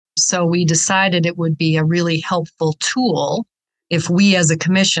So we decided it would be a really helpful tool if we as a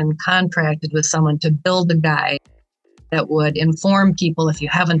commission contracted with someone to build a guide that would inform people, if you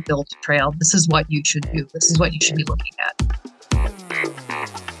haven't built a trail, this is what you should do. This is what you should be looking at.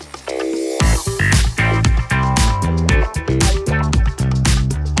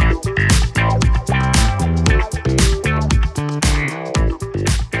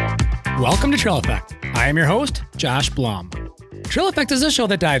 Welcome to Trail Effect. I am your host, Josh Blum. Trail Effect is a show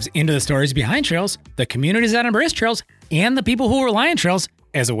that dives into the stories behind trails, the communities that embrace trails, and the people who rely on trails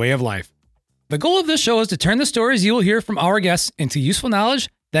as a way of life. The goal of this show is to turn the stories you will hear from our guests into useful knowledge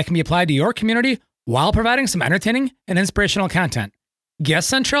that can be applied to your community while providing some entertaining and inspirational content.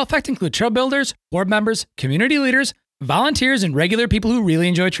 Guests on Trail Effect include trail builders, board members, community leaders, volunteers, and regular people who really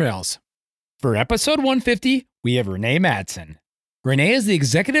enjoy trails. For episode 150, we have Renee Mattson. Renee is the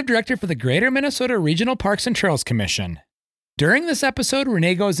Executive Director for the Greater Minnesota Regional Parks and Trails Commission. During this episode,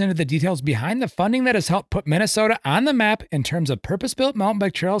 Renee goes into the details behind the funding that has helped put Minnesota on the map in terms of purpose-built mountain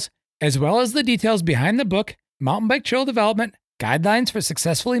bike trails, as well as the details behind the book, Mountain Bike Trail Development, Guidelines for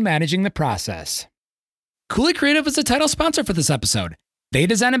Successfully Managing the Process. Cooley Creative is the title sponsor for this episode. They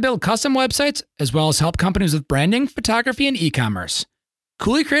design and build custom websites, as well as help companies with branding, photography, and e-commerce.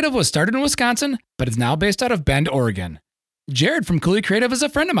 Cooley Creative was started in Wisconsin, but is now based out of Bend, Oregon. Jared from Cooley Creative is a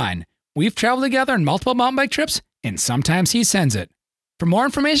friend of mine. We've traveled together on multiple mountain bike trips, and sometimes he sends it. For more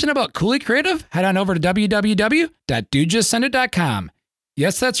information about Cooley Creative, head on over to www.dudejustsendit.com.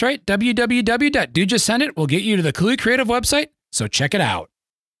 Yes, that's right, www.dudejustsendit will get you to the Cooley Creative website, so check it out.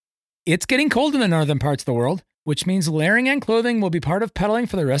 It's getting cold in the northern parts of the world, which means layering on clothing will be part of pedaling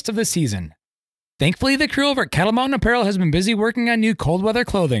for the rest of the season. Thankfully, the crew over at Kettle Mountain Apparel has been busy working on new cold weather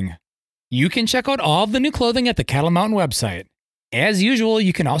clothing. You can check out all of the new clothing at the Kettle Mountain website. As usual,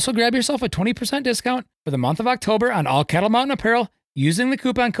 you can also grab yourself a 20% discount for the month of October on all Kettle Mountain Apparel using the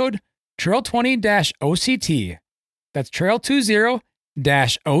coupon code TRAIL20-OCT. That's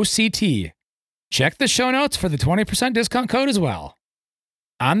TRAIL20-OCT. Check the show notes for the 20% discount code as well.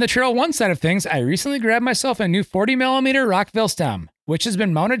 On the Trail 1 side of things, I recently grabbed myself a new 40mm Rockville stem, which has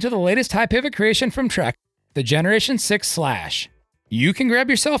been mounted to the latest high pivot creation from Trek, the Generation 6 Slash. You can grab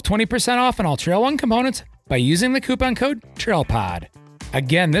yourself 20% off on all Trail 1 components by using the coupon code TRAILPOD.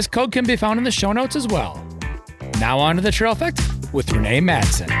 Again, this code can be found in the show notes as well. Now on to the Trail Effect with Renee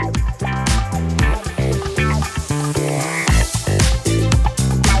Mattson.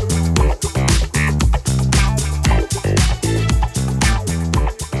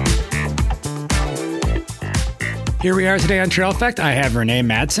 Here we are today on Trail Effect. I have Renee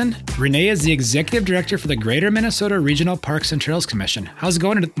Mattson. Renee is the Executive Director for the Greater Minnesota Regional Parks and Trails Commission. How's it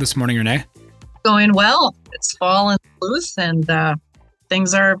going this morning, Renee? Going well. It's fall and loose, and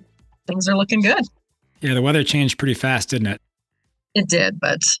things are looking good. Yeah, the weather changed pretty fast, didn't it? It did,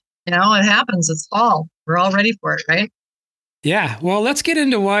 but it happens. It's fall. We're all ready for it, right? Yeah. Well, let's get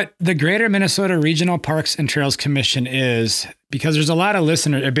into what the Greater Minnesota Regional Parks and Trails Commission is, because there's a lot of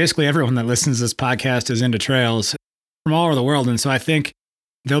listeners. Basically, everyone that listens to this podcast is into trails from all over the world. And so I think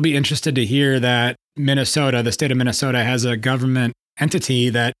they'll be interested to hear that Minnesota, the state of Minnesota, has a government entity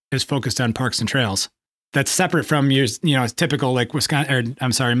that is focused on parks and trails. That's separate from your, typical like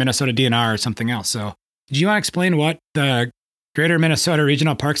Minnesota DNR or something else. So do you want to explain what the Greater Minnesota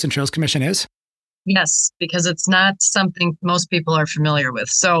Regional Parks and Trails Commission is? Yes, because it's not something most people are familiar with.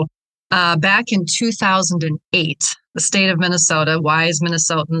 So back in 2008, the state of Minnesota, wise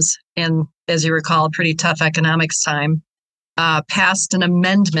Minnesotans, in, as you recall, a pretty tough economics time, passed an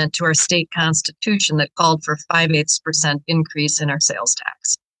amendment to our state constitution that called for 5/8% increase in our sales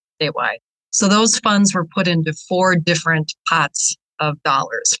tax statewide. So those funds were put into 4 different pots of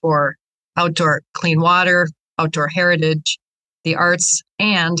dollars for outdoor clean water, outdoor heritage, the arts,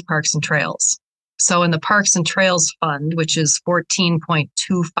 and parks and trails. So in the Parks and Trails Fund, which is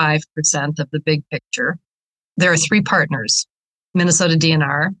 14.25% of the big picture, there are 3 partners: Minnesota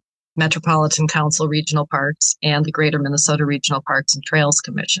DNR, Metropolitan Council Regional Parks, and the Greater Minnesota Regional Parks and Trails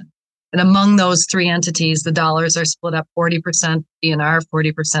Commission. And among those 3 entities, the dollars are split up 40% DNR,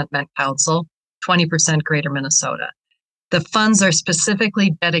 40% Met Council, 20% Greater Minnesota. The funds are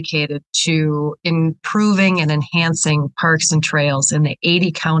specifically dedicated to improving and enhancing parks and trails in the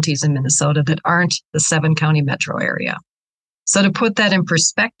 80 counties in Minnesota that aren't the 7-county metro area. So to put that in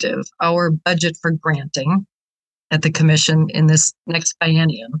perspective, our budget for granting at the commission in this next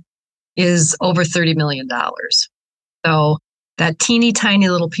biennium is over $30 million. So that teeny tiny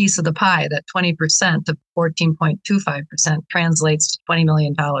little piece of the pie, that 20% of 14.25% translates to $20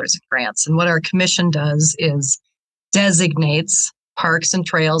 million in grants. And what our commission does is designates parks and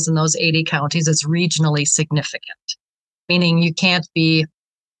trails in those 80 counties as regionally significant, meaning you can't be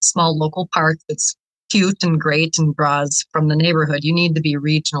small local park that's cute and great and draws from the neighborhood. You need to be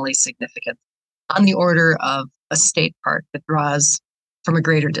regionally significant on the order of a state park that draws from a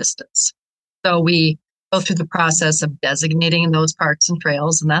greater distance. So we go through the process of designating those parks and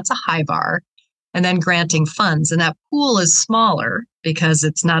trails, and that's a high bar, and then granting funds. And that pool is smaller because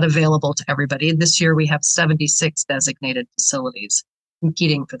it's not available to everybody. This year we have 76 designated facilities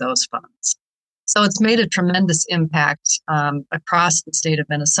competing for those funds. So it's made a tremendous impact across the state of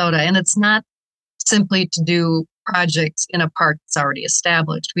Minnesota. And it's not simply to do projects in a park that's already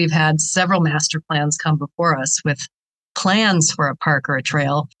established. We've had several master plans come before us with plans for a park or a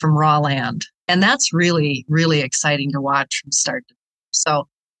trail from raw land. And that's really, really exciting to watch from start to finish. So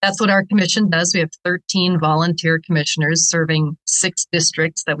that's what our commission does. We have 13 volunteer commissioners serving 6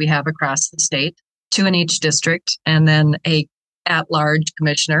 districts that we have across the state, 2 in each district, and then a at-large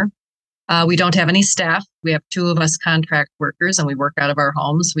commissioner. We don't have any staff. We have 2 of us contract workers, and we work out of our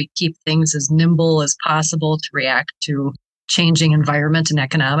homes. We keep things as nimble as possible to react to changing environment and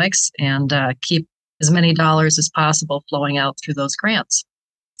economics, and keep as many dollars as possible flowing out through those grants.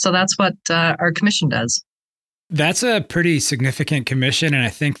 So that's what our commission does. That's a pretty significant commission, and I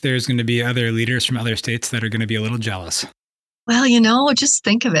think there's going to be other leaders from other states that are going to be a little jealous. Well, just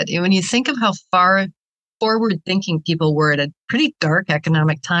think of it. When you think of how far forward-thinking people were at a pretty dark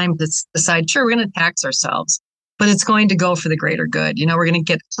economic time to decide, sure, we're going to tax ourselves, but it's going to go for the greater good. We're going to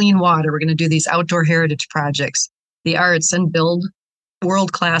get clean water. We're going to do these outdoor heritage projects, the arts, and build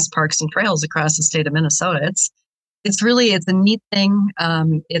world-class parks and trails across the state of Minnesota. It's a neat thing.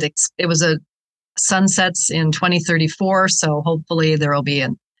 It was a sunsets in 2034, so hopefully there will be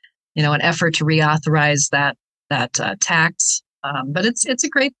an effort to reauthorize that tax. But it's a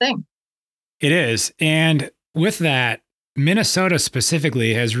great thing. It is. And with that, Minnesota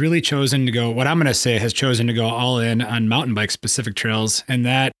specifically has really chosen to go all in on mountain bike specific trails. And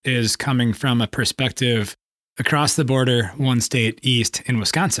that is coming from a perspective across the border, one state east in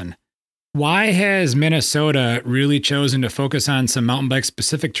Wisconsin. Why has Minnesota really chosen to focus on some mountain bike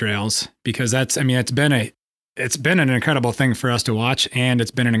specific trails? Because it's been an incredible thing for us to watch. And it's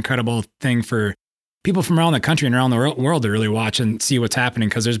been an incredible thing for people from around the country and around the world to really watch and see what's happening,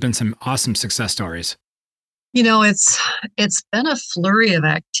 because there's been some awesome success stories. It's been a flurry of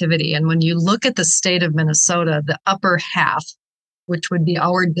activity. And when you look at the state of Minnesota, the upper half, which would be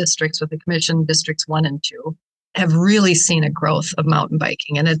our districts with the commission, districts 1 and 2, have really seen a growth of mountain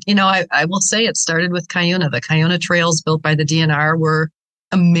biking. And I will say it started with Cuyuna. The Cuyuna trails built by the DNR were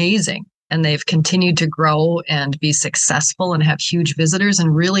amazing. And they've continued to grow and be successful and have huge visitors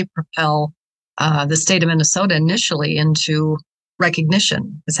and really propel the state of Minnesota initially into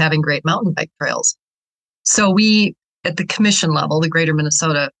recognition as having great mountain bike trails. So we, at the commission level, the Greater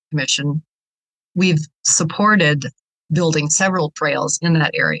Minnesota Commission, we've supported building several trails in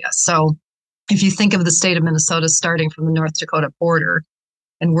that area. So if you think of the state of Minnesota starting from the North Dakota border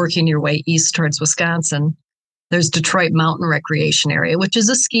and working your way east towards Wisconsin, there's Detroit Mountain Recreation Area, which is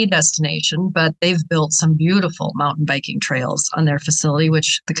a ski destination, but they've built some beautiful mountain biking trails on their facility,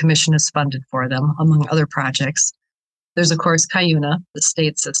 which the commission has funded for them, among other projects. There's, of course, Cuyuna, the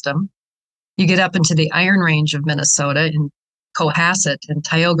state system. You get up into the Iron Range of Minnesota in Cohasset and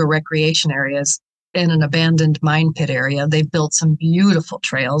Tioga recreation areas in an abandoned mine pit area. They've built some beautiful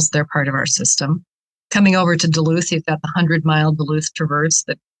trails. They're part of our system. Coming over to Duluth, you've got the 100-mile Duluth Traverse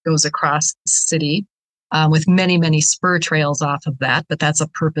that goes across the city. With many, many spur trails off of that, but that's a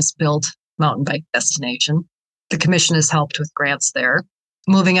purpose-built mountain bike destination. The commission has helped with grants there.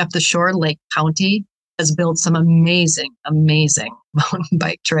 Moving up the shore, Lake County has built some amazing, amazing mountain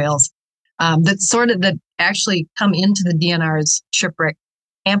bike trails that actually come into the DNR's Shipwreck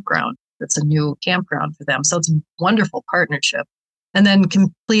Campground. That's a new campground for them. So it's a wonderful partnership. And then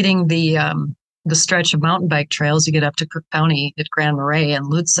completing the stretch of mountain bike trails, you get up to Cook County at Grand Marais and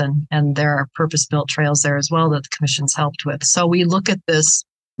Lutzen, and there are purpose-built trails there as well that the commission's helped with. So we look at this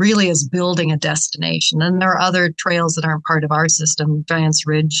really as building a destination. And there are other trails that aren't part of our system. Giants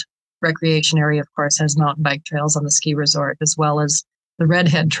Ridge Recreation Area, of course, has mountain bike trails on the ski resort, as well as the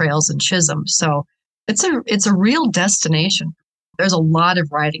Redhead trails in Chisholm. So it's a real destination. There's a lot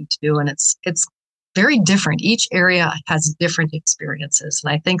of riding to do, and it's very different. Each area has different experiences.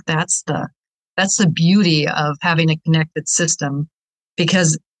 And I think that's the beauty of having a connected system,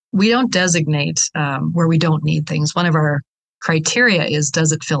 because we don't designate where we don't need things. One of our criteria is,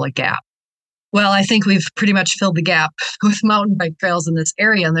 does it fill a gap? Well, I think we've pretty much filled the gap with mountain bike trails in this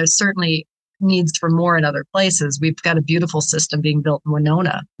area, and there's certainly needs for more in other places. We've got a beautiful system being built in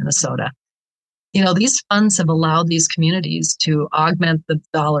Winona, Minnesota. These funds have allowed these communities to augment the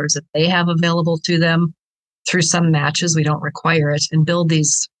dollars that they have available to them through some matches. We don't require it, and build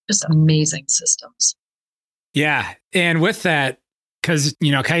these just amazing systems. Yeah. And with that, because,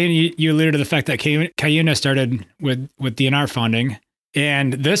 Cuyuna, you alluded to the fact that Cuyuna started with DNR funding,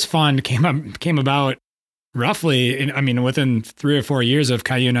 and this fund came about roughly, within 3 or 4 years of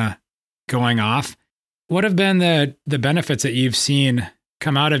Cuyuna going off. What have been the benefits that you've seen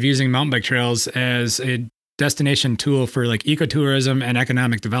come out of using mountain bike trails as a destination tool for like ecotourism and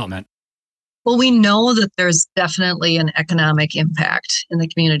economic development? Well, we know that there's definitely an economic impact in the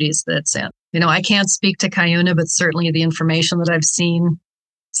communities that it's in. I can't speak to Cuyuna, but certainly the information that I've seen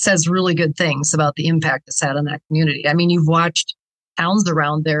says really good things about the impact it's had on that community. You've watched towns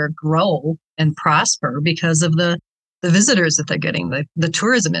around there grow and prosper because of the visitors that they're getting, the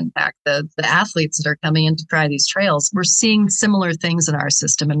tourism impact, the athletes that are coming in to try these trails. We're seeing similar things in our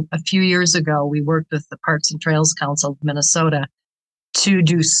system. And a few years ago, we worked with the Parks and Trails Council of Minnesota to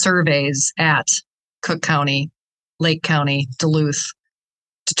do surveys at Cook County, Lake County, Duluth,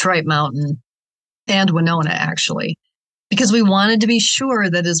 Detroit Mountain, and Winona, actually, because we wanted to be sure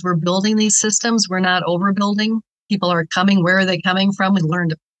that as we're building these systems, we're not overbuilding. People are coming. Where are they coming from? We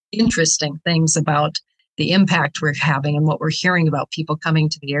learned interesting things about the impact we're having and what we're hearing about people coming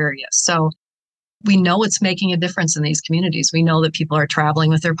to the area. So we know it's making a difference in these communities. We know that people are traveling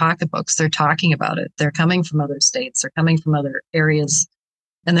with their pocketbooks. They're talking about it. They're coming from other states. They're coming from other areas,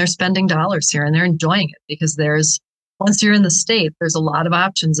 and they're spending dollars here, and they're enjoying it because once you're in the state, there's a lot of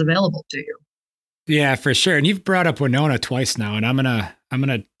options available to you. Yeah, for sure. And you've brought up Winona twice now, and I'm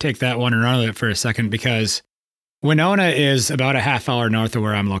gonna take that one and run with it for a second, because Winona is about a half hour north of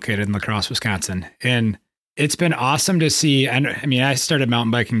where I'm located in La Crosse, Wisconsin. And it's been awesome to see. And I started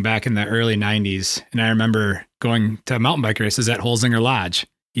mountain biking back in the early 90s, and I remember going to mountain bike races at Holzinger Lodge,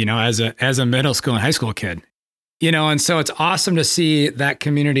 as a middle school and high school kid. And so it's awesome to see that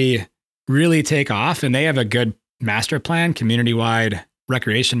community really take off, and they have a good master plan, community-wide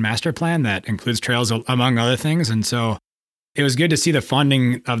recreation master plan that includes trails among other things. And so it was good to see the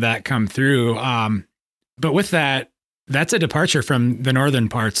funding of that come through. But with that, that's a departure from the northern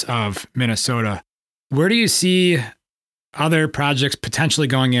parts of Minnesota. Where do you see other projects potentially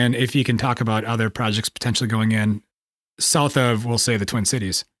going in, if you can talk about other projects potentially going in south of, we'll say, the Twin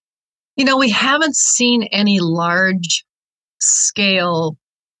Cities? We haven't seen any large scale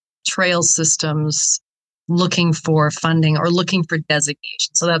trail systems looking for funding or looking for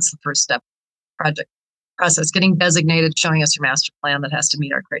designation. So that's the first step, project process, getting designated, showing us your master plan that has to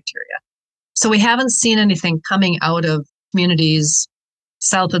meet our criteria. So we haven't seen anything coming out of communities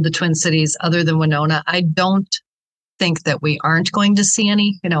south of the Twin Cities other than Winona. I don't think that we aren't going to see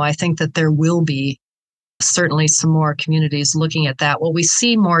any. I think that there will be certainly some more communities looking at that. What we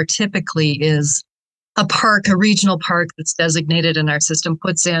see more typically is a regional park that's designated in our system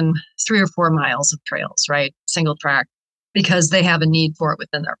puts in 3 or 4 miles of trails, right? Single track, because they have a need for it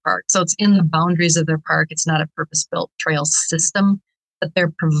within their park. So it's in the boundaries of their park. It's not a purpose-built trail system, but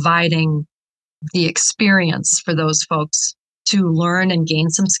they're providing the experience for those folks to learn and gain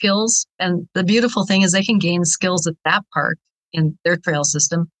some skills. And the beautiful thing is they can gain skills at that park in their trail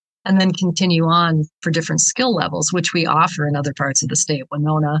system and then continue on for different skill levels, which we offer in other parts of the state,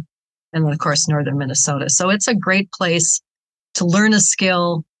 Winona, and then, of course, northern Minnesota. So it's a great place to learn a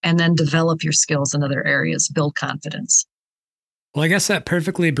skill and then develop your skills in other areas, build confidence. Well, I guess that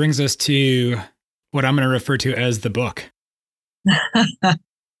perfectly brings us to what I'm going to refer to as the book.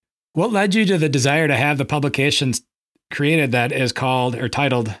 What led you to the desire to have the publications created that is called or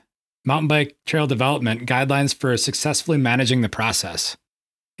titled Mountain Bike Trail Development Guidelines for Successfully Managing the Process?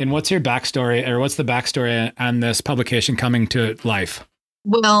 And what's your backstory, or what's the backstory on this publication coming to life?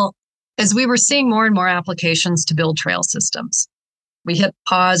 Well, as we were seeing more and more applications to build trail systems, we hit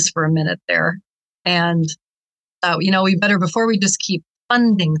pause for a minute there. And, we better, before we just keep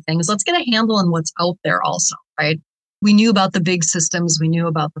funding things, let's get a handle on what's out there also, right? We knew about the big systems. We knew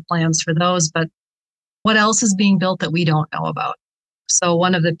about the plans for those, but what else is being built that we don't know about? So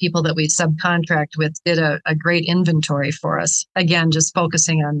one of the people that we subcontract with did a great inventory for us, again, just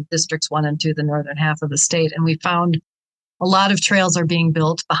focusing on districts 1 and 2, the northern half of the state. And we found a lot of trails are being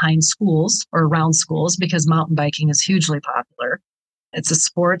built behind schools or around schools because mountain biking is hugely popular. It's a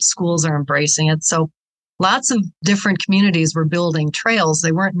sport. Schools are embracing it. So lots of different communities were building trails.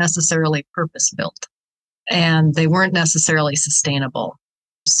 They weren't necessarily purpose-built, and they weren't necessarily sustainable.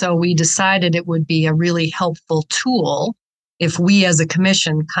 So we decided it would be a really helpful tool if we as a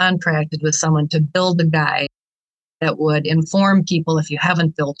commission contracted with someone to build a guide that would inform people, if you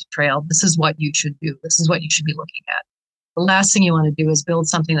haven't built a trail, this is what you should do. This is what you should be looking at. The last thing you want to do is build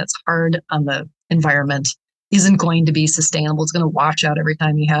something that's hard on the environment, isn't going to be sustainable. It's going to wash out every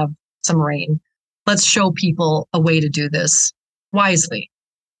time you have some rain. let's show people a way to do this wisely.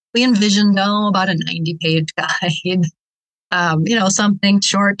 We envisioned, about a 90-page guide, something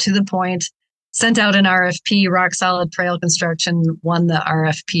short to the point, sent out an RFP. Rock Solid Trail Construction won the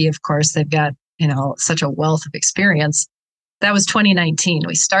RFP. Of course, they've got, such a wealth of experience. That was 2019.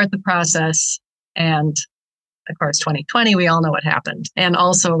 We start the process, and of course, 2020, we all know what happened. And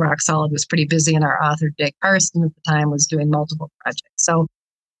also Rock Solid was pretty busy, and our author, Jake Carson, at the time was doing multiple projects. So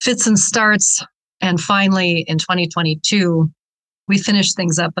fits and starts. And finally, in 2022, we finished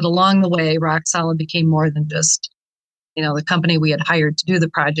things up. But along the way, Rock Solid became more than just, the company we had hired to do the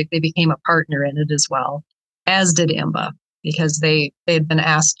project. They became a partner in it as well, as did IMBA, because they had been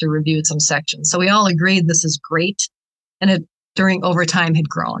asked to review some sections. So we all agreed this is great. And it, over time, had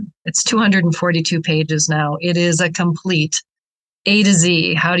grown. It's 242 pages now. It is a complete A to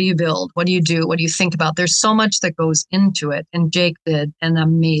Z. How do you build? What do you do? What do you think about? There's so much that goes into it. And Jake did an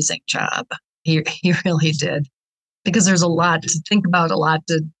amazing job. He really did. Because there's a lot to think about, a lot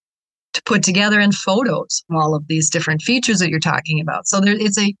to put together, and photos of all of these different features that you're talking about. So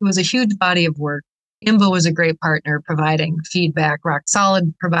it was a huge body of work. IMBA was a great partner providing feedback. Rock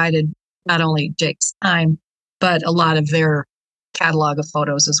Solid provided not only Jake's time, but a lot of their catalog of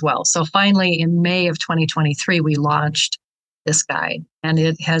photos as well. So finally, in May of 2023, we launched this guide, and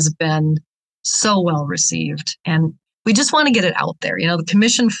it has been so well received. And we just want to get it out there. The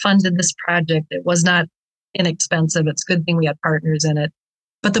commission funded this project. It was not inexpensive. It's a good thing we had partners in it.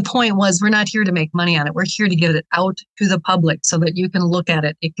 But the point was, we're not here to make money on it. We're here to get it out to the public so that you can look at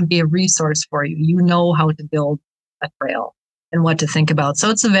it. It can be a resource for you. You know how to build a trail and what to think about.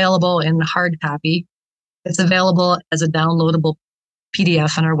 So it's available in hard copy. It's available as a downloadable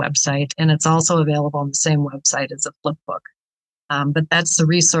PDF on our website, and it's also available on the same website as a flip book. But that's the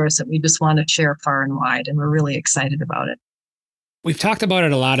resource that we just want to share far and wide, and we're really excited about it. We've talked about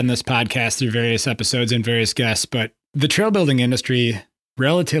it a lot in this podcast through various episodes and various guests, but the trail building industry,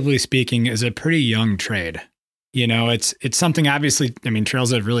 relatively speaking, is a pretty young trade. It's something, obviously,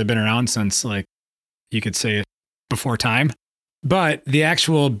 trails have really been around since, like, you could say before time, but the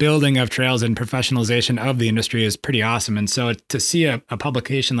actual building of trails and professionalization of the industry is pretty awesome. And so to see a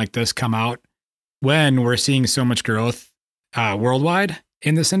publication like this come out when we're seeing so much growth worldwide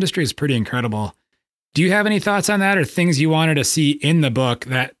in this industry is pretty incredible. Do you have any thoughts on that, or things you wanted to see in the book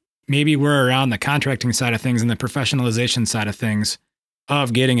that maybe were around the contracting side of things and the professionalization side of things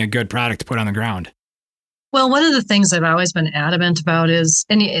of getting a good product put on the ground? Well, one of the things I've always been adamant about is,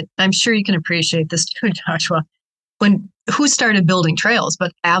 and I'm sure you can appreciate this too, Joshua, who started building trails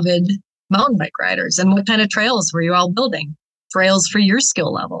but avid mountain bike riders? And what kind of trails were you all building? Trails for your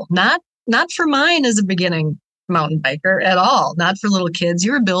skill level, not for mine as a beginning mountain biker at all, not for little kids.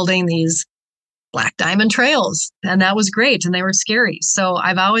 You were building these black diamond trails, and that was great, and they were scary. So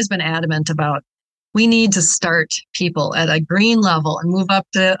I've always been adamant about, we need to start people at a green level and move up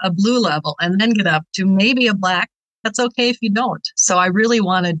to a blue level and then get up to maybe a black. That's okay if you don't. So I've always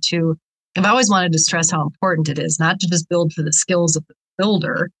wanted to stress how important it is not to just build for the skills of the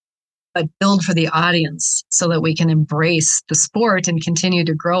builder, but build for the audience so that we can embrace the sport and continue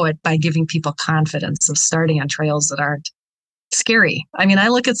to grow it by giving people confidence of starting on trails that aren't scary. I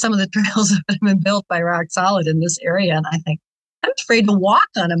look at some of the trails that have been built by Rock Solid in this area, and I think, I'm afraid to walk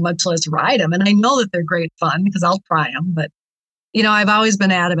on them, much less ride them. And I know that they're great fun because I'll try them. But, I've always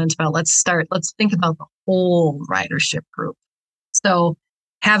been adamant about, let's think about the whole ridership group. So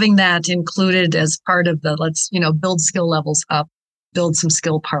having that included as part of the, build skill levels up, build some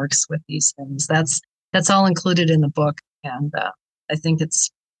skill parks with these things. That's all included in the book. And I think it's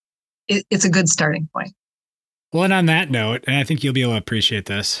a good starting point. Well, and on that note, and I think you'll be able to appreciate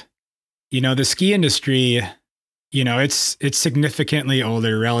this, the ski industry, it's significantly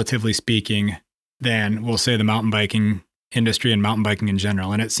older, relatively speaking, than, we'll say, the mountain biking industry and mountain biking in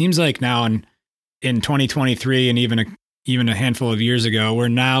general. And it seems like now in 2023 and even a handful of years ago, we're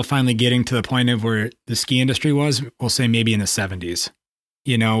now finally getting to the point of where the ski industry was, we'll say maybe in the 70s,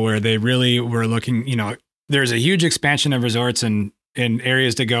 where they really were looking, there's a huge expansion of resorts and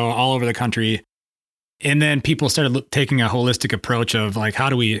areas to go all over the country. And then people started taking a holistic approach of, like, how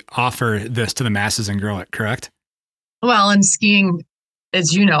do we offer this to the masses and grow it, correct? Well, and skiing,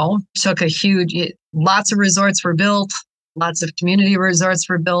 as you know, took lots of resorts were built, lots of community resorts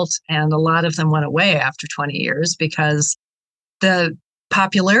were built, and a lot of them went away after 20 years because the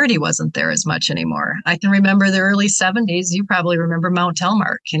popularity wasn't there as much anymore. I can remember the early 70s. You probably remember Mount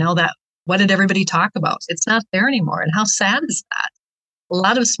Telmark, what did everybody talk about? It's not there anymore. And how sad is that? A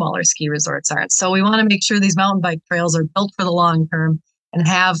lot of smaller ski resorts aren't. So we want to make sure these mountain bike trails are built for the long term and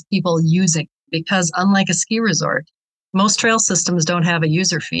have people using, because unlike a ski resort, most trail systems don't have a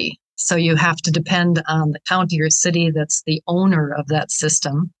user fee. So you have to depend on the county or city that's the owner of that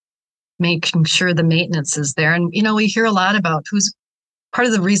system, making sure the maintenance is there. And, we hear a lot about who's part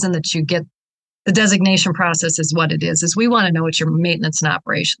of the reason that you get the designation process is what it is we want to know what your maintenance and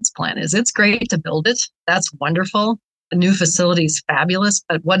operations plan is. It's great to build it. That's wonderful. The new facility is fabulous,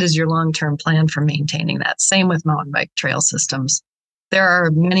 but what is your long-term plan for maintaining that? Same with mountain bike trail systems. There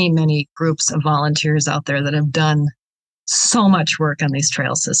are many, many groups of volunteers out there that have done so much work on these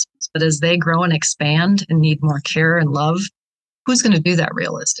trail systems. But as they grow and expand and need more care and love, who's going to do that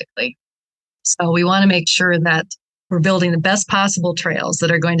realistically? So we want to make sure that we're building the best possible trails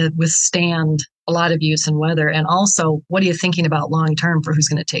that are going to withstand a lot of use and weather. And also, what are you thinking about long-term for who's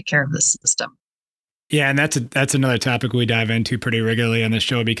going to take care of this system? Yeah, and that's another topic we dive into pretty regularly on the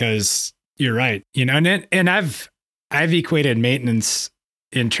show because you're right. And I've equated maintenance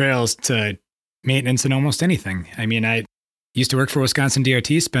in trails to maintenance in almost anything. I mean, I used to work for Wisconsin DOT,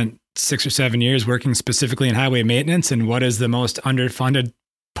 spent 6 or 7 years working specifically in highway maintenance. And what is the most underfunded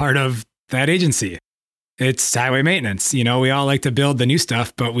part of that agency? It's highway maintenance. We all like to build the new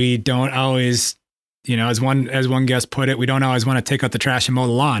stuff, but we don't always, as one guest put it, we don't always want to take out the trash and mow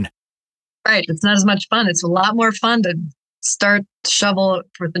the lawn. Right. It's not as much fun. It's a lot more fun to start shovel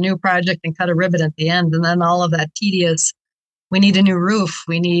for the new project and cut a ribbon at the end. And then all of that tedious, we need a new roof.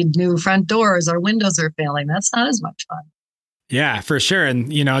 We need new front doors. Our windows are failing. That's not as much fun. Yeah, for sure.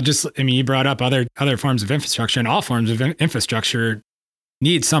 And, you brought up other forms of infrastructure, and all forms of infrastructure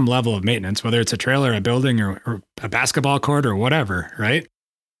need some level of maintenance, whether it's a trailer, a building, or a basketball court or whatever, right?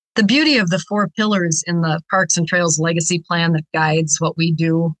 The beauty of the 4 pillars in the Parks and Trails Legacy Plan that guides what we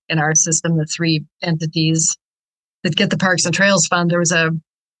do in our system, the 3 entities that get the Parks and Trails Fund, there was a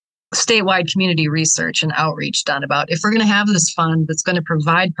statewide community research and outreach done about if we're going to have this fund that's going to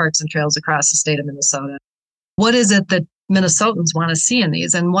provide parks and trails across the state of Minnesota, what is it that Minnesotans want to see in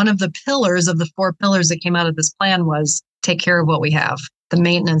these? And one of the pillars of the 4 pillars that came out of this plan was take care of what we have, the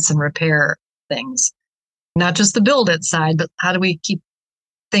maintenance and repair things, not just the build it side, but how do we keep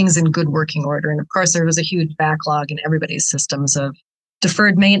things in good working order? And of course, there was a huge backlog in everybody's systems of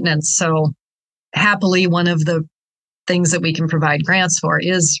deferred maintenance. So happily, one of the things that we can provide grants for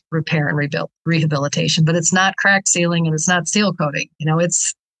is repair and rehabilitation, but it's not crack sealing and it's not seal coating.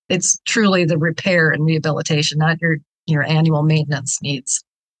 It's truly the repair and rehabilitation, not your annual maintenance needs.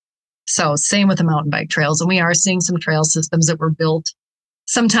 So same with the mountain bike trails. And we are seeing some trail systems that were built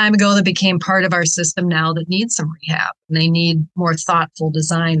some time ago that became part of our system now that need some rehab. And they need more thoughtful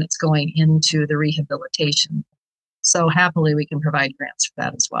design that's going into the rehabilitation. So happily, we can provide grants for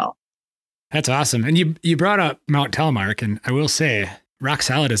that as well. That's awesome. And you brought up Mount Telemark, and I will say Rock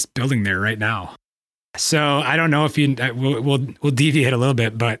Solid is building there right now. So I don't know if we'll deviate a little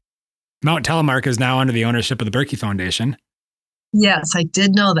bit, but Mount Telemark is now under the ownership of the Berkey Foundation. Yes, I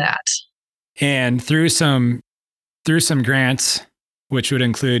did know that. And through some grants, which would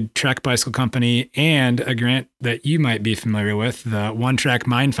include Trek Bicycle Company and a grant that you might be familiar with, the One Track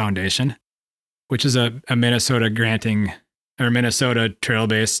Mine Foundation, which is a Minnesota granting or Minnesota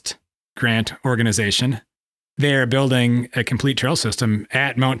trail-based grant organization. They are building a complete trail system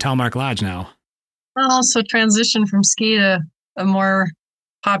at Mount Telemark Lodge now. Also transition from ski to a more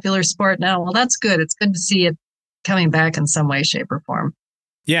popular sport now. Well, that's good. It's good to see it coming back in some way, shape, or form.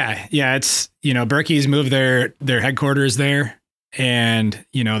 Yeah. It's, Berkey's moved their headquarters there, and,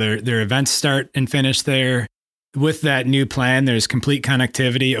 their events start and finish there. With that new plan, there's complete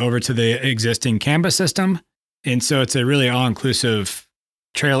connectivity over to the existing campus system. And so it's a really all-inclusive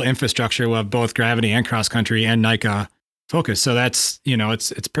trail infrastructure with both gravity and cross country and NICA focus. So that's,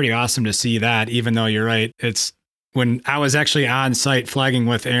 it's pretty awesome to see that, even though you're right. It's when I was actually on site flagging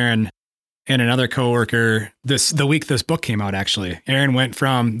with Aaron and another coworker the week this book came out, actually. Aaron went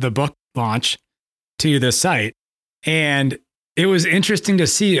from the book launch to the site, and it was interesting to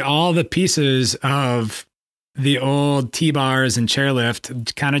see all the pieces of the old T-bars and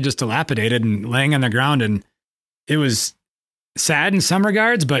chairlift kind of just dilapidated and laying on the ground. And it was sad in some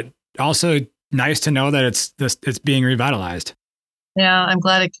regards, but also nice to know that it's being revitalized. Yeah, I'm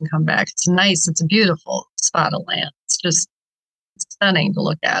glad it can come back. It's nice. It's a beautiful spot of land. It's stunning to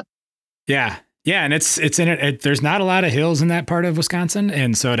look at. Yeah. Yeah. And it's in it. There's not a lot of hills in that part of Wisconsin.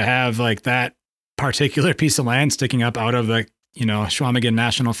 And so to have like that particular piece of land sticking up out of the, Schwamigan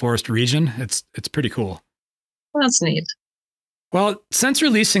National Forest region, it's pretty cool. Well, that's neat. Well, since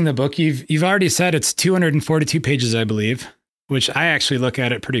releasing the book, you've already said it's 242 pages, I believe, which I actually look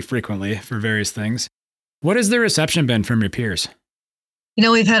at it pretty frequently for various things. What has the reception been from your peers?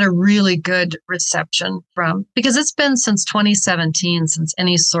 We've had a really good reception because it's been since 2017 since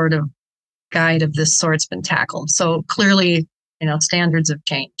any sort of guide of this sort's been tackled. So clearly standards have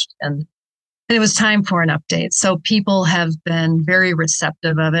changed and it was time for an update. So people have been very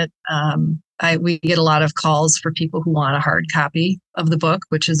receptive of it. We get a lot of calls for people who want a hard copy of the book,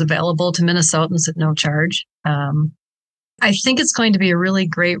 which is available to Minnesotans at no charge. I think it's going to be a really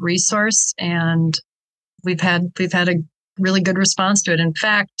great resource, and we've had a really good response to it. In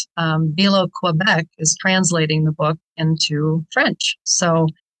fact, Velo Quebec is translating the book into French, so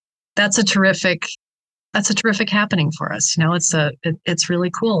that's a terrific happening for us. It's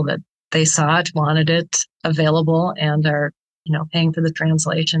really cool that they saw it, wanted it available, and are paying for the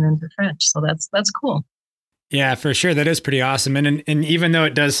translation into French. So that's cool. Yeah, for sure. That is pretty awesome. And even though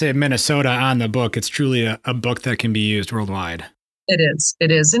it does say Minnesota on the book, it's truly a book that can be used worldwide. It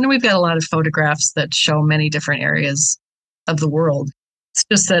is. And we've got a lot of photographs that show many different areas of the world. It's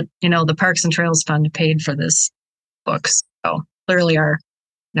just that, the Parks and Trails Fund paid for this book. So clearly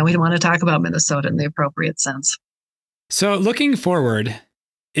we want to talk about Minnesota in the appropriate sense. So looking forward,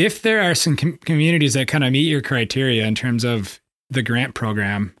 if there are some communities that kind of meet your criteria in terms of the grant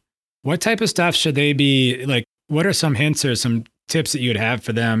program, what type of stuff should they be like? What are some hints or some tips that you would have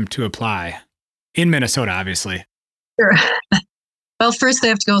for them to apply in Minnesota, obviously? Sure. Well, first they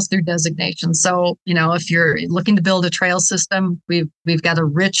have to go through designation. So, if you're looking to build a trail system, we've got a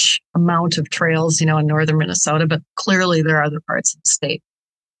rich amount of trails, in northern Minnesota, but clearly there are other parts of the state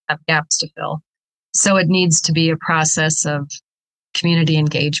that have gaps to fill. So it needs to be a process of community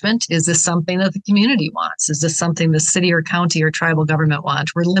engagement. Is this something that the community wants? Is this something the city or county or tribal government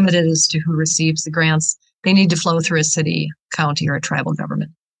want? We're limited as to who receives the grants. They need to flow through a city, county, or a tribal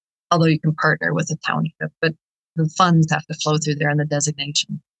government, although you can partner with a township, but the funds have to flow through there in the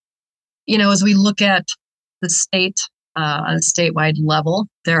designation. As we look at the state on a statewide level,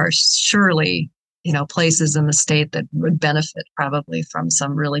 there are surely, places in the state that would benefit probably from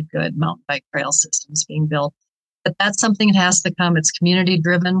some really good mountain bike trail systems being built. But that's something that has to come. It's community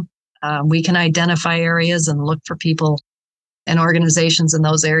driven. We can identify areas and look for people and organizations in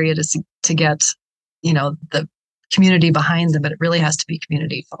those areas to get, the community behind them, but it really has to be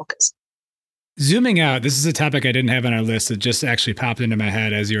community focused. Zooming out, this is a topic I didn't have on our list that just actually popped into my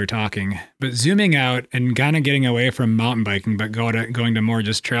head as you were talking. But zooming out and kind of getting away from mountain biking, but going to more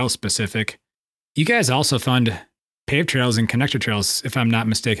just trail specific, you guys also fund paved trails and connector trails, if I'm not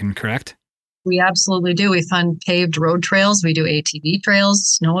mistaken, correct? We absolutely do. We fund paved road trails. We do ATV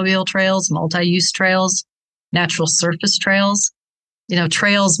trails, snowmobile trails, multi-use trails, natural surface trails.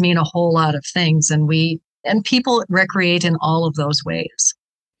 Trails mean a whole lot of things, and people recreate in all of those ways.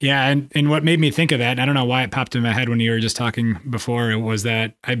 Yeah, and what made me think of that, and I don't know why it popped in my head when you were just talking before, was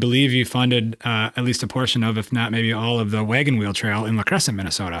that I believe you funded at least a portion of, if not maybe all of the Wagon Wheel Trail in La Crescent,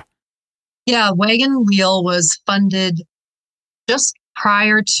 Minnesota. Yeah, Wagon Wheel was funded just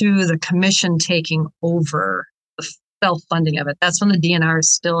prior to the commission taking over the self-funding of it. That's when the DNR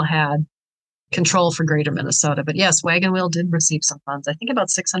still had control for Greater Minnesota. But yes, Wagon Wheel did receive some funds. I think about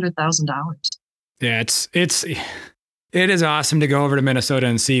 $600,000. Yeah, it is awesome to go over to Minnesota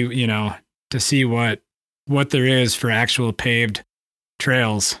and see, to see what there is for actual paved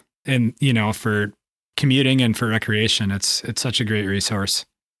trails and, for commuting and for recreation. It's such a great resource.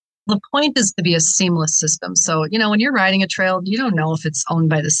 The point is to be a seamless system. So, when you're riding a trail, you don't know if it's owned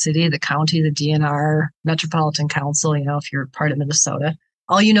by the city, the county, the DNR, Metropolitan Council, if you're part of Minnesota.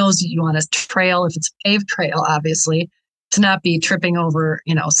 All you know is you want a trail, if it's a paved trail, obviously, to not be tripping over,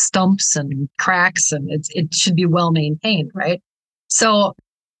 stumps and cracks, and it should be well maintained, right? So,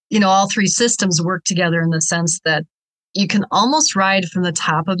 all three systems work together in the sense that you can almost ride from the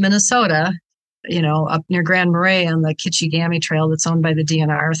top of Minnesota, up near Grand Marais on the Kitchigami Trail that's owned by the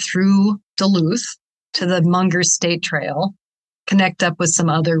DNR through Duluth to the Munger State Trail, connect up with some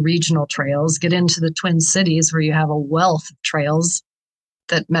other regional trails, get into the Twin Cities where you have a wealth of trails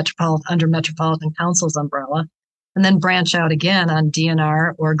that under Metropolitan Council's umbrella, and then branch out again on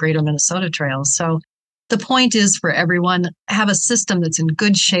DNR or Greater Minnesota trails. So the point is for everyone, have a system that's in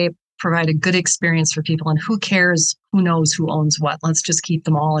good shape, provide a good experience for people, and who cares, who knows who owns what. Let's just keep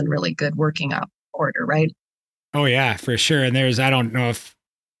them all in really good working up order, right? Oh yeah, for sure. And I don't know if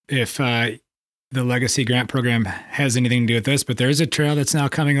the Legacy Grant Program has anything to do with this, but there's a trail that's now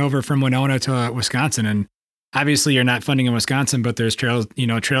coming over from Winona to Wisconsin. And obviously you're not funding in Wisconsin, but there's trail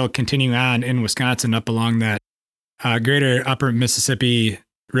continuing on in Wisconsin up along that greater upper Mississippi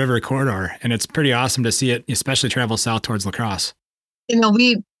River corridor. And it's pretty awesome to see it, especially travel south towards La Crosse.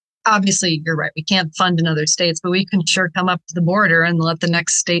 Obviously, you're right. We can't fund in other states, but we can sure come up to the border and let the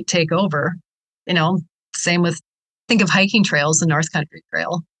next state take over. Same with, think of hiking trails, the North Country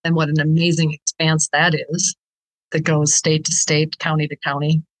Trail, and what an amazing expanse that is that goes state to state, county to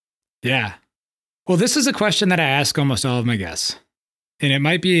county. Yeah. Well, this is a question that I ask almost all of my guests. And it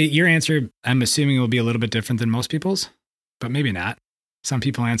might be your answer, I'm assuming, will be a little bit different than most people's, but maybe not. Some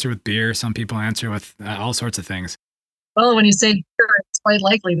people answer with beer. Some people answer with all sorts of things. Well, when you say beer, it's quite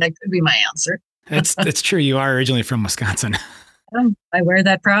likely that could be my answer. It's true. You are originally from Wisconsin. I wear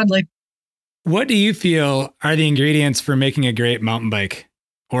that proudly. What do you feel are the ingredients for making a great mountain bike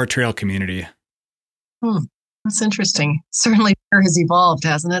or trail community? That's interesting. Certainly beer has evolved,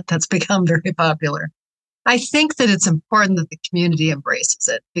 hasn't it? That's become very popular. I think that it's important that the community embraces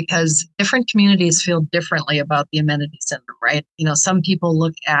it because different communities feel differently about the amenities in them, right? Some people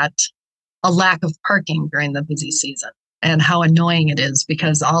look at a lack of parking during the busy season and how annoying it is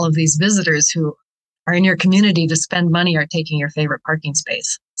because all of these visitors who are in your community to spend money are taking your favorite parking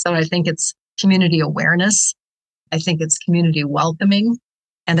space. So I think it's community awareness. I think it's community welcoming.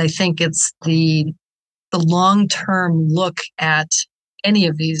 And I think it's the long-term look at any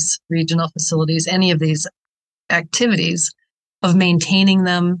of these regional facilities, any of these activities of maintaining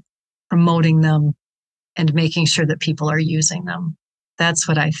them, promoting them, and making sure that people are using them. That's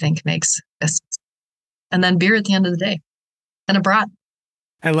what I think makes this. And then beer at the end of the day and a brat.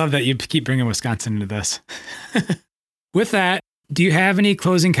 I love that you keep bringing Wisconsin into this. With that, do you have any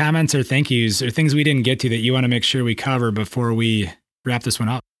closing comments or thank yous or things we didn't get to that you want to make sure we cover before we wrap this one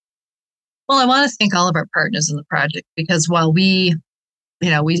up? Well, I want to thank all of our partners in the project because while we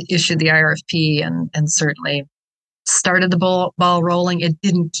issued the IRFP and certainly started the ball rolling, it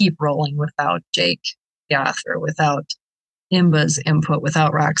didn't keep rolling without Jake, the author, without IMBA's input,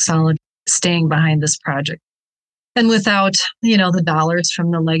 without Rock Solid staying behind this project, and without, the dollars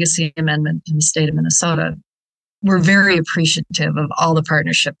from the legacy amendment in the state of Minnesota. We're very appreciative of all the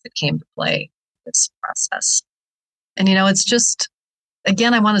partnership that came to play in this process. And, it's just,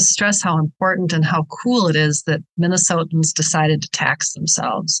 again, I want to stress how important and how cool it is that Minnesotans decided to tax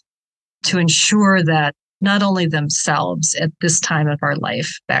themselves to ensure that not only themselves at this time of our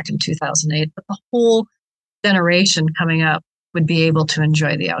life back in 2008, but the whole generation coming up would be able to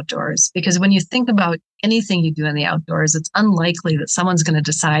enjoy the outdoors. Because when you think about anything you do in the outdoors, it's unlikely that someone's going to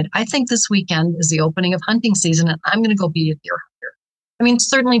decide, I think this weekend is the opening of hunting season and I'm going to go be a deer hunter. I mean,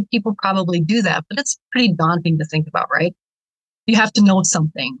 certainly people probably do that, but it's pretty daunting to think about, right? You have to know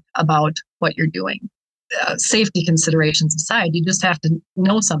something about what you're doing. Safety considerations aside, you just have to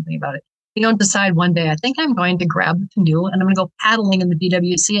know something about it. You don't decide one day, I think I'm going to grab the canoe and I'm going to go paddling in the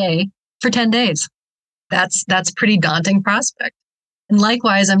BWCA for 10 days. That's a pretty daunting prospect. And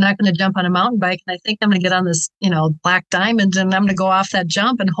likewise, I'm not going to jump on a mountain bike and I think I'm going to get on this, black diamond and I'm going to go off that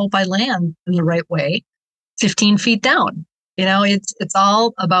jump and hope I land in the right way, 15 feet down. It's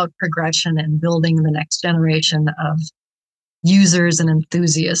all about progression and building the next generation of users and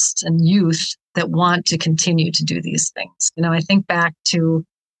enthusiasts and youth that want to continue to do these things. I think back to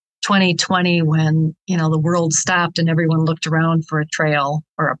 2020 when, the world stopped and everyone looked around for a trail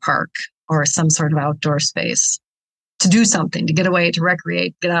or a park or some sort of outdoor space to do something, to get away, to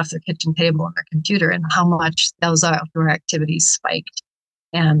recreate, get off their kitchen table and their computer, and how much those outdoor activities spiked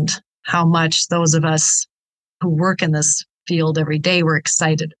and how much those of us who work in this field every day were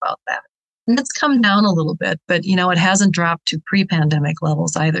excited about that. And it's come down a little bit, but it hasn't dropped to pre-pandemic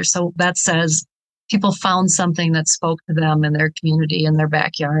levels either. So that says people found something that spoke to them in their community, in their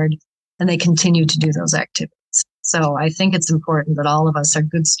backyard, and they continue to do those activities. So I think it's important that all of us are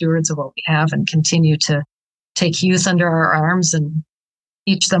good stewards of what we have and continue to take youth under our arms and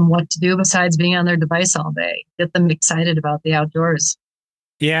teach them what to do besides being on their device all day. Get them excited about the outdoors.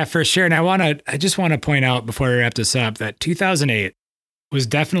 Yeah, for sure. And I just want to point out before we wrap this up that 2008 was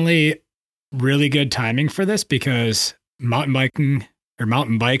definitely really good timing for this because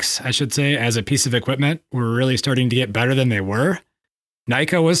mountain bikes, I should say, as a piece of equipment were really starting to get better than they were.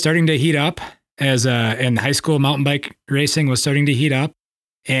 NICA was starting to heat up and high school mountain bike racing was starting to heat up.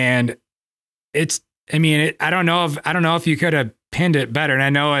 And I don't know if you could have pinned it better. And I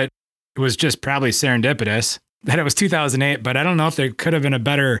know it was just probably serendipitous that it was 2008, but I don't know if there could have been a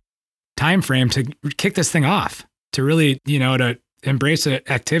better time frame to kick this thing off, to really, to embrace an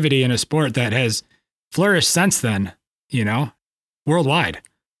activity in a sport that has flourished since then, worldwide.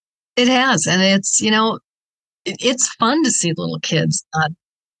 It has. And it's, it's fun to see little kids on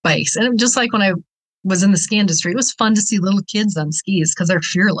bikes. And just like when I was in the ski industry, it was fun to see little kids on skis because they're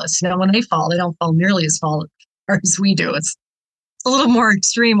fearless. When they fall, they don't fall nearly as far as we do. It's a little more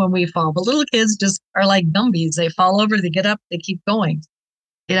extreme when we fall, but little kids just are like Gumbies. They fall over, they get up, they keep going.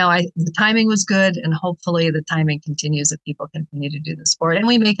 The timing was good, and hopefully the timing continues that people continue to do the sport and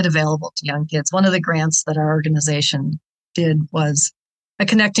we make it available to young kids. One of the grants that our organization did was a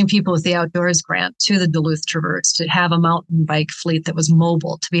Connecting People with the Outdoors grant to the Duluth Traverse to have a mountain bike fleet that was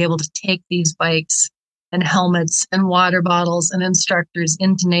mobile, to be able to take these bikes and helmets and water bottles and instructors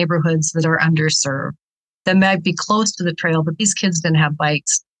into neighborhoods that are underserved, that might be close to the trail, but these kids didn't have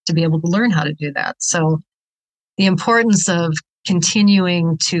bikes to be able to learn how to do that. So the importance of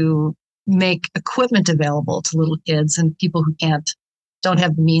continuing to make equipment available to little kids and people who don't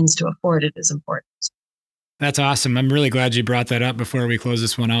have the means to afford it is important. That's awesome. I'm really glad you brought that up before we close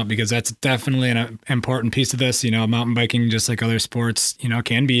this one out, because that's definitely an important piece of this. Mountain biking, just like other sports,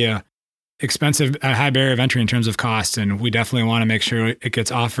 can be a high barrier of entry in terms of cost. And we definitely want to make sure it gets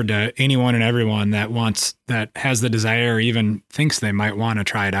offered to anyone and everyone that has the desire or even thinks they might want to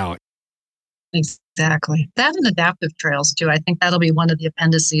try it out. Exactly. That and adaptive trails too. I think that'll be one of the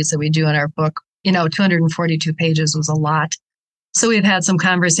appendices that we do in our book. 242 pages was a lot. So we've had some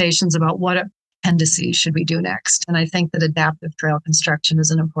conversations about what appendices should we do next. And I think that adaptive trail construction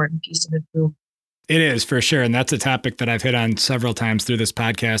is an important piece of it too. It is, for sure. And that's a topic that I've hit on several times through this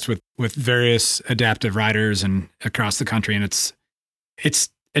podcast with various adaptive riders and across the country. And it's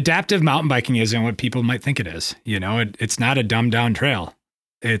adaptive mountain biking isn't what people might think it is. It's not a dumbed down trail.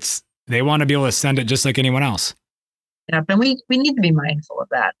 They want to be able to ascend it just like anyone else. Yeah, and we need to be mindful of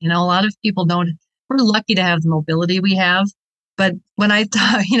that. A lot of people we're lucky to have the mobility we have. But when when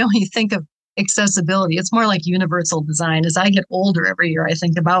you think of accessibility, it's more like universal design. As I get older every year, I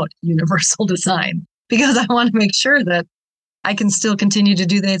think about universal design because I want to make sure that I can still continue to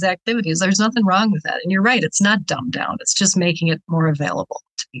do these activities. There's nothing wrong with that. And you're right, it's not dumbed down. It's just making it more available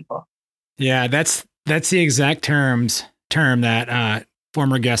to people. Yeah, that's the exact term that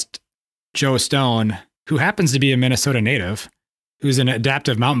former guest Joe Stone, who happens to be a Minnesota native, who's an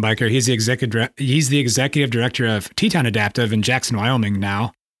adaptive mountain biker. He's the executive director of Teton Adaptive in Jackson, Wyoming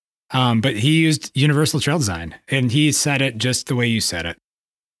now. But he used universal trail design, and he said it just the way you said it.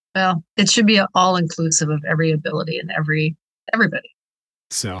 Well, it should be all inclusive of every ability and everybody.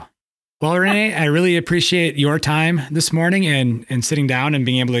 So, well, Renee, I really appreciate your time this morning and sitting down and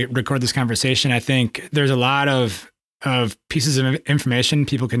being able to record this conversation. I think there's a lot of pieces of information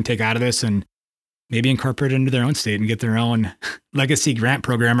people can take out of this and maybe incorporate it into their own state and get their own legacy grant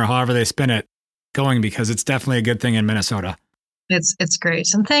program or however they spin it going, because it's definitely a good thing in Minnesota. It's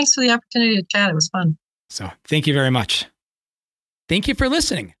great. And thanks for the opportunity to chat. It was fun. So thank you very much. Thank you for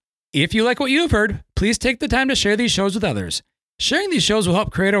listening. If you like what you've heard, please take the time to share these shows with others. Sharing these shows will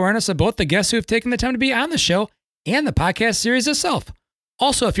help create awareness of both the guests who have taken the time to be on the show and the podcast series itself.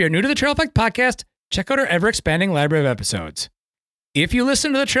 Also, if you're new to the Trail Effect Podcast, check out our ever-expanding library of episodes. If you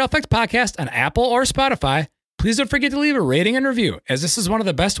listen to the Trail Effect Podcast on Apple or Spotify, please don't forget to leave a rating and review, as this is one of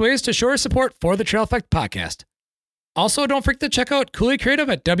the best ways to show our support for the Trail Effect Podcast. Also, don't forget to check out Cooley Creative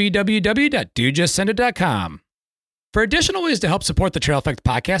at www.dudejustsendit.com. For additional ways to help support the Trail Effect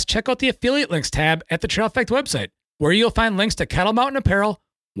Podcast, check out the affiliate links tab at the Trail Effect website, where you'll find links to Kettle Mountain Apparel,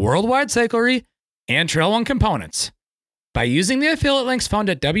 Worldwide Cyclery, and Trail One components. By using the affiliate links found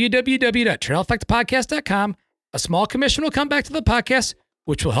at www.traileffectpodcast.com, a small commission will come back to the podcast,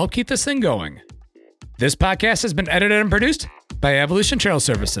 which will help keep this thing going. This podcast has been edited and produced by Evolution Trail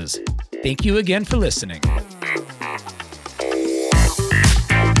Services. Thank you again for listening.